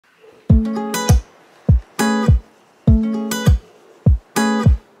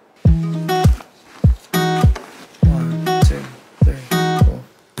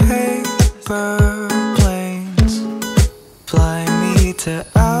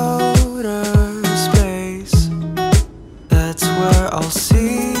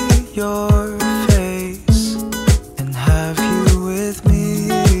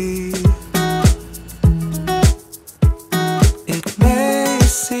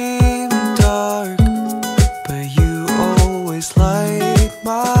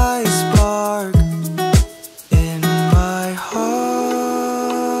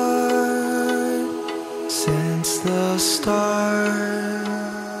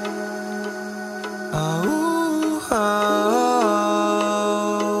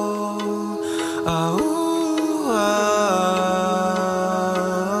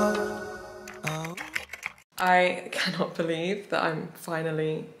cannot believe that I'm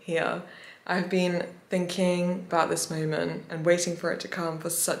finally here. I've been thinking about this moment and waiting for it to come for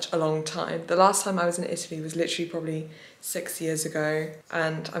such a long time. The last time I was in Italy was literally probably 6 years ago,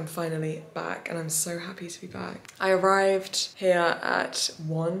 and I'm finally back and I'm so happy to be back. I arrived here at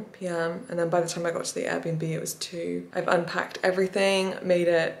 1 p.m. and then by the time I got to the Airbnb it was 2. I've unpacked everything, made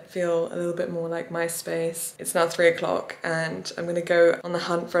it feel a little bit more like my space. It's now 3 o'clock and I'm gonna go on the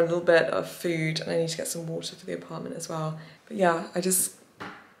hunt for a little bit of food, and I need to get some water for the apartment as well. But yeah, I just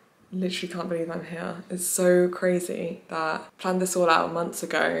literally can't believe I'm here. It's so crazy that I planned this all out months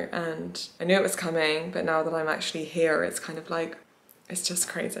ago and I knew it was coming, but now that I'm actually here, it's kind of like, it's just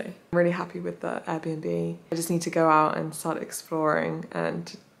crazy. I'm really happy with the Airbnb. I just need to go out and start exploring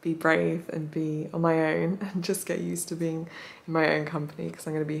and be brave and be on my own and just get used to being in my own company because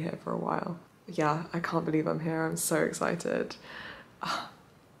I'm going to be here for a while. Yeah, I can't believe I'm here. I'm so excited.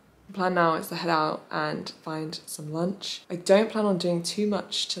 The plan now is to head out and find some lunch. I don't plan on doing too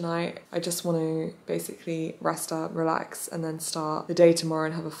much tonight. I just want to basically rest up, relax, and then start the day tomorrow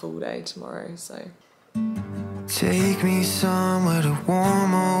and have a full day tomorrow, so. Take me somewhere to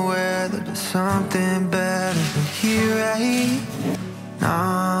warmer weather, to something better than here right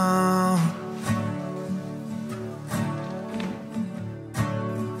now.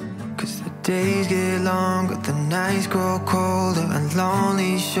 Days get longer, the nights grow colder, and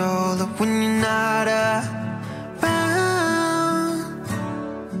lonely shoulder when you're not around.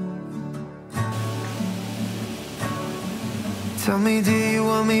 Tell me, do you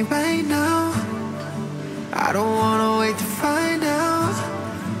want me right now? I don't wanna wait to find out.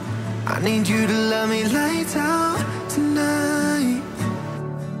 I need you to love me lights out tonight.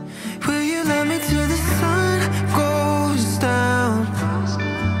 Will you love me till the sun goes down?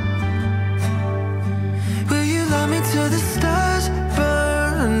 Till the stars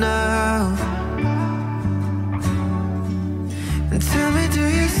burn out. And tell me, do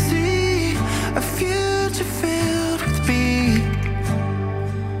you see a future filled with me?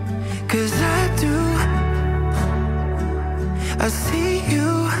 'Cause I do. I see you.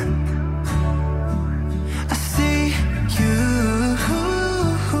 I see you.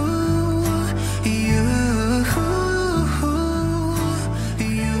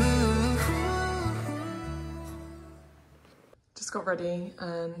 Got ready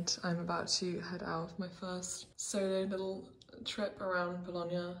and I'm about to head out my first solo little trip around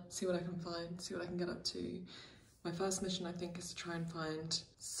Bologna, see what I can find, see what I can get up to. My first mission, I think, is to try and find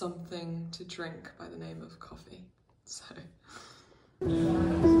something to drink by the name of coffee. So.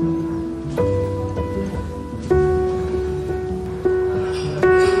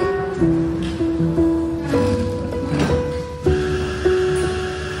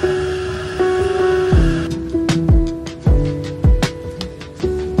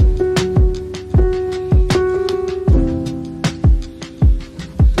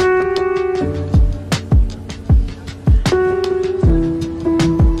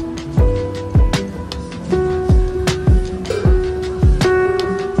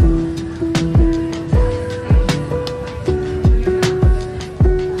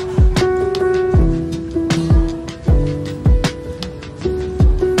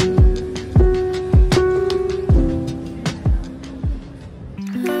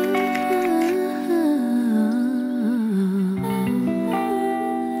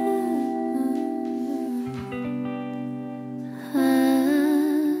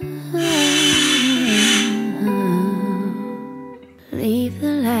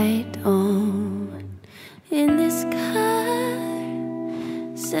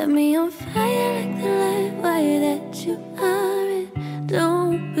 Set me on fire like the light wire that you are in.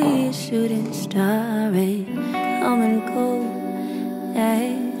 Don't be a shooting star, and come and go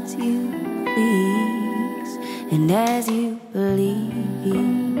as you please, and as you believe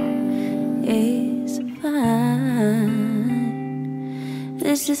is fine.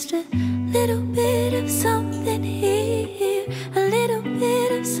 There's just a little bit of something here, a little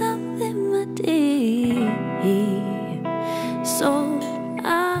bit of something, my dear. So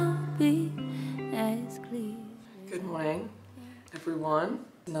I'll be as clear. Good morning, everyone.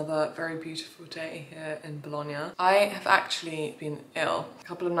 Another very beautiful day here in Bologna. I have actually been ill. A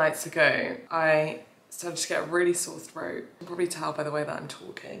couple of nights ago, I started to get a really sore throat. You can probably tell by the way that I'm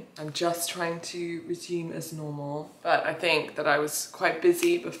talking. I'm just trying to resume as normal, but I think that I was quite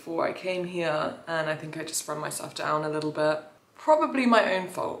busy before I came here, and I think I just run myself down a little bit. Probably my own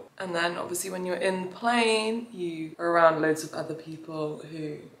fault. And then obviously when you're in the plane, you are around loads of other people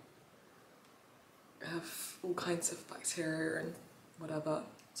who have all kinds of bacteria and whatever.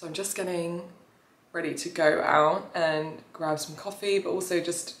 So I'm just getting ready to go out and grab some coffee, but also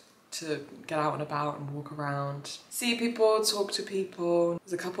just to get out and about and walk around, see people, talk to people.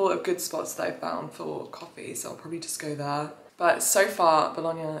 There's a couple of good spots that I found for coffee, so I'll probably just go there. But so far,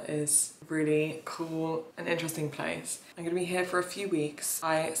 Bologna is a really cool and interesting place. I'm gonna be here for a few weeks.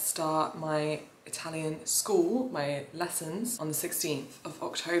 I start my Italian school, my lessons, on the 16th of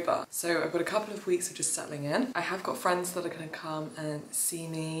October. So I've got a couple of weeks of just settling in. I have got friends that are gonna come and see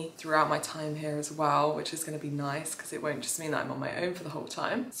me throughout my time here as well, which is gonna be nice because it won't just mean that I'm on my own for the whole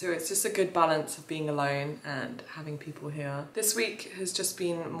time. So it's just a good balance of being alone and having people here. This week has just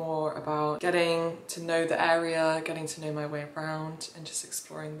been more about getting to know the area, getting to know my way around and just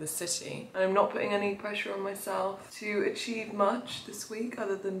exploring the city. And I'm not putting any pressure on myself to achieve much this week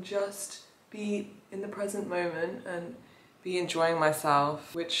other than just be in the present moment and be enjoying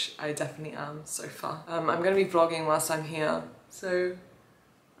myself, which I definitely am so far. I'm going to be vlogging whilst I'm here, so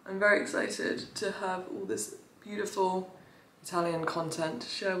I'm very excited to have all this beautiful Italian content to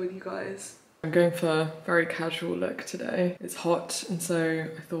share with you guys. I'm going for a very casual look today. It's hot, and so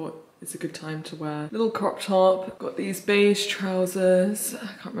I thought it's a good time to wear a little crop top. Got these beige trousers.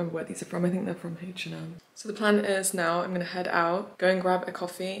 I can't remember where these are from. I think they're from H&M. So the plan is now I'm gonna head out, go and grab a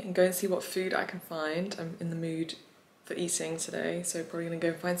coffee and go and see what food I can find. I'm in the mood for eating today, so probably gonna go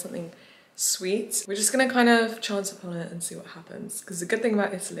and find something sweet. We're just gonna kind of chance upon it and see what happens. Because the good thing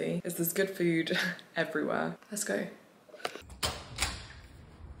about Italy is there's good food everywhere. Let's go.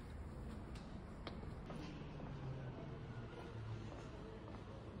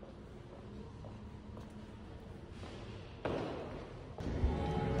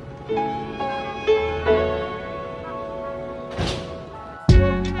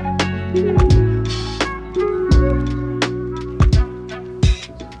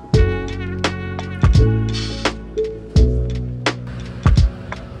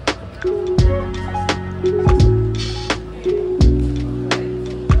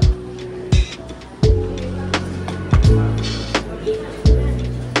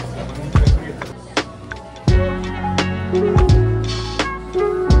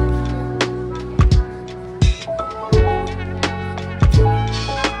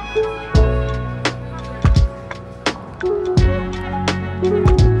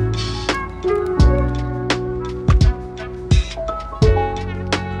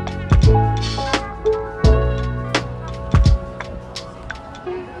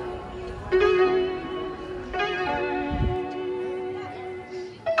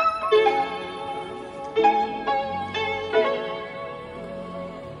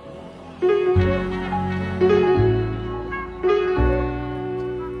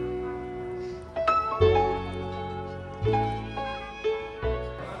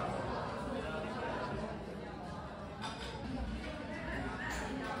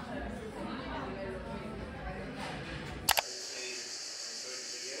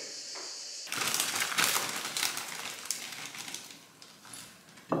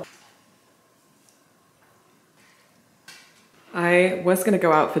 I was going to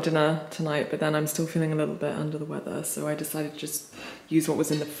go out for dinner tonight, but then I'm still feeling a little bit under the weather, so I decided to just use what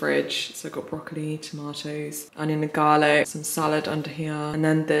was in the fridge. So I got broccoli, tomatoes, onion and garlic, some salad under here, and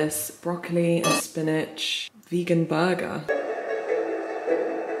then this broccoli and spinach vegan burger.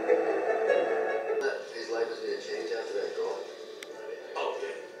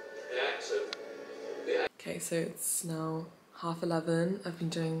 Okay, so it's now 11:30. I've been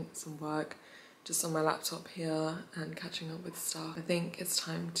doing some work just on my laptop here and catching up with stuff. I think it's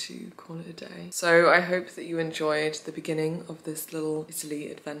time to call it a day. So I hope that you enjoyed the beginning of this little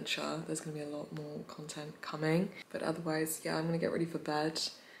Italy adventure. There's gonna be a lot more content coming, but otherwise, yeah, I'm gonna get ready for bed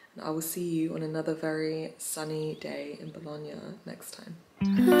and I will see you on another very sunny day in Bologna next time.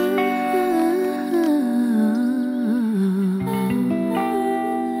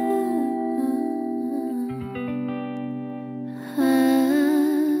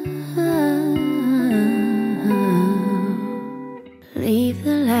 Leave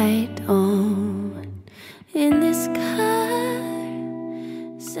the light on.